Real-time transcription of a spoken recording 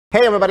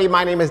Hey everybody,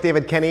 my name is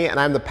David Kenney and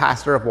I'm the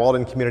pastor of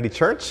Walden Community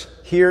Church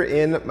here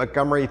in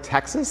Montgomery,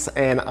 Texas,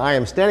 and I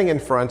am standing in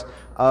front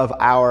of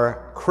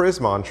our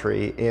Chrismon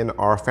tree in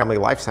our Family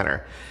Life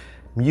Center.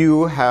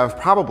 You have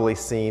probably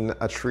seen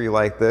a tree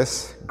like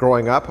this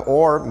growing up,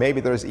 or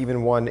maybe there's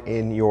even one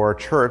in your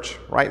church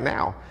right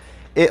now.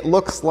 It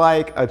looks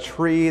like a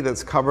tree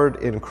that's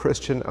covered in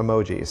Christian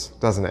emojis,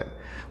 doesn't it?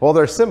 Well,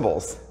 they're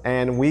symbols,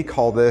 and we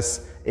call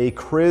this a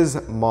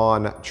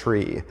Chrismon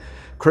tree.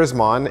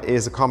 Chrismon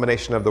is a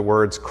combination of the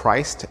words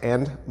Christ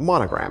and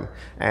monogram,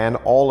 and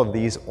all of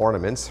these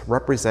ornaments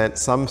represent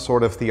some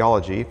sort of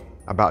theology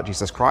about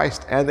Jesus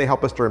Christ, and they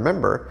help us to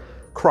remember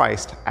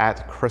Christ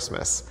at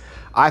Christmas.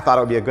 I thought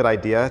it would be a good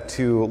idea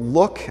to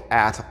look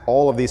at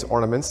all of these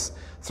ornaments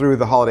through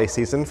the holiday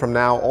season from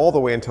now all the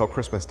way until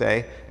Christmas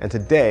Day, and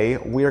today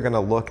we are going to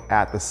look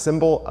at the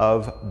symbol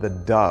of the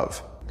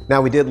dove. Now,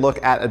 we did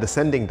look at a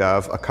descending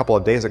dove a couple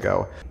of days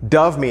ago.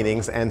 Dove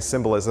meanings and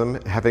symbolism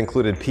have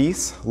included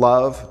peace,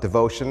 love,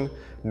 devotion,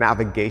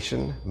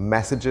 navigation,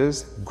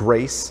 messages,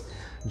 grace,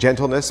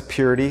 gentleness,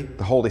 purity,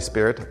 the Holy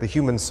Spirit, the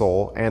human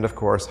soul, and of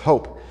course,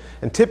 hope.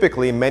 And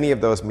typically, many of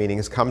those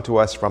meanings come to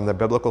us from the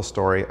biblical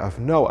story of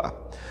Noah.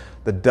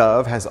 The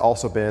dove has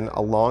also been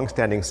a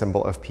long-standing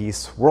symbol of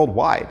peace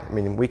worldwide. I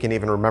mean, we can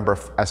even remember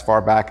as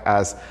far back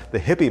as the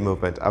hippie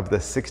movement of the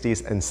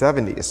 60s and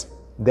 70s.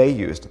 They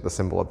used the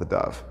symbol of the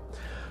dove.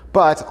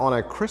 But on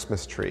a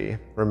Christmas tree,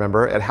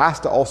 remember, it has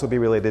to also be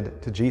related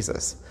to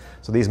Jesus.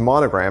 So these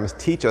monograms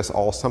teach us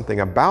all something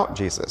about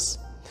Jesus.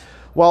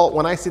 Well,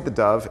 when I see the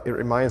dove, it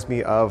reminds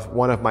me of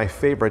one of my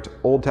favorite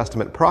Old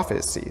Testament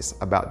prophecies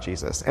about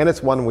Jesus, and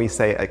it's one we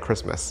say at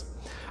Christmas.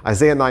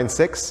 Isaiah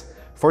 9:6,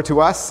 "For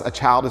to us a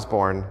child is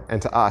born,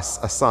 and to us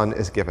a son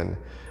is given,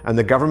 and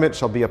the government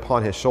shall be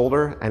upon his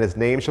shoulder, and his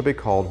name shall be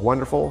called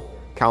Wonderful,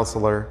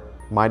 Counselor,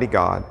 Mighty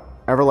God,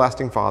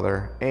 Everlasting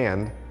Father,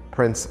 and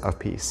Prince of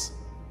Peace."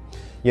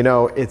 You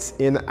know, it's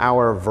in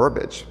our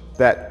verbiage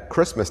that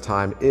Christmas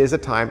time is a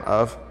time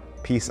of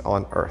peace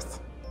on earth.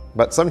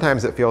 But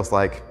sometimes it feels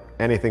like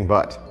anything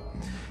but.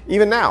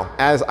 Even now,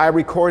 as I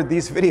record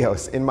these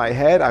videos in my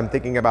head, I'm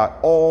thinking about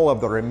all of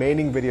the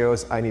remaining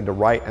videos I need to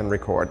write and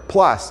record.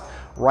 Plus,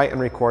 write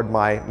and record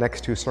my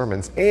next two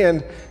sermons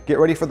and get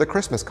ready for the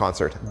Christmas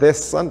concert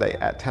this Sunday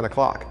at 10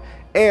 o'clock.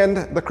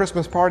 And the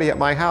Christmas party at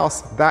my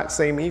house that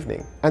same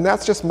evening. And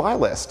that's just my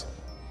list.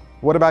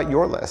 What about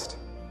your list?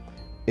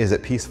 Is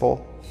it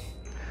peaceful?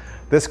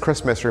 This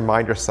Christmas,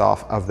 remind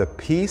yourself of the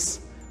peace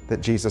that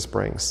Jesus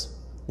brings.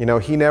 You know,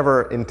 he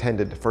never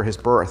intended for his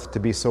birth to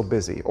be so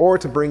busy or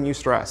to bring you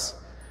stress.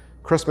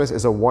 Christmas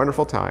is a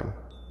wonderful time,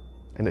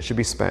 and it should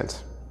be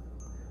spent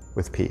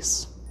with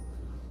peace.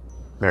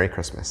 Merry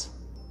Christmas.